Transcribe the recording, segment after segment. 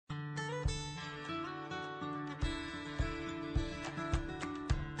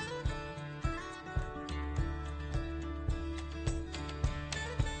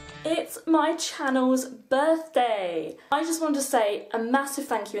It's my channel's birthday. I just wanted to say a massive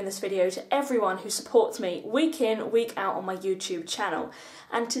thank you in this video to everyone who supports me week in, week out on my YouTube channel.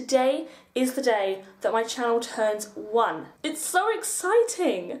 And today is the day that my channel turns 1. It's so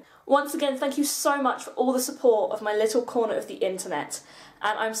exciting! Once again, thank you so much for all the support of my little corner of the internet.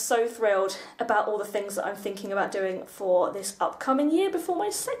 And I'm so thrilled about all the things that I'm thinking about doing for this upcoming year before my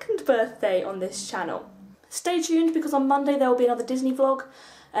 2nd birthday on this channel. Stay tuned because on Monday there will be another Disney vlog.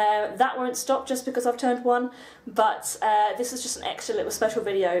 That won't stop just because I've turned 1, but this is just an extra little special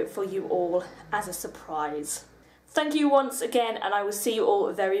video for you all as a surprise. Thank you once again, and I will see you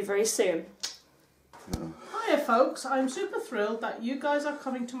all very, very soon. Hiya folks, I'm super thrilled that you guys are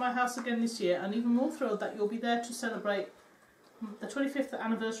coming to my house again this year, and even more thrilled that you'll be there to celebrate the 25th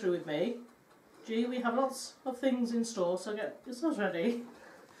anniversary with me. Gee, we have lots of things in store, so get yourselves ready.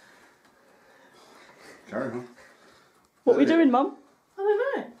 Carry on. What are we doing, Mum? I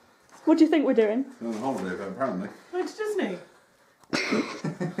don't know. What do you think we're doing? You're on holiday, apparently. Going to Disney.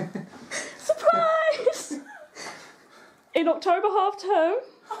 Surprise! In October half term,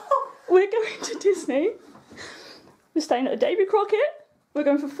 we're going to Disney. We're staying at a Davy Crockett. We're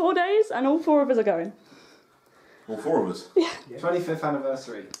going for 4 days, and all 4 of us are going. All 4 of us? Yeah. 25th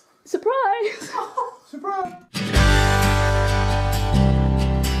anniversary. Surprise! Surprise!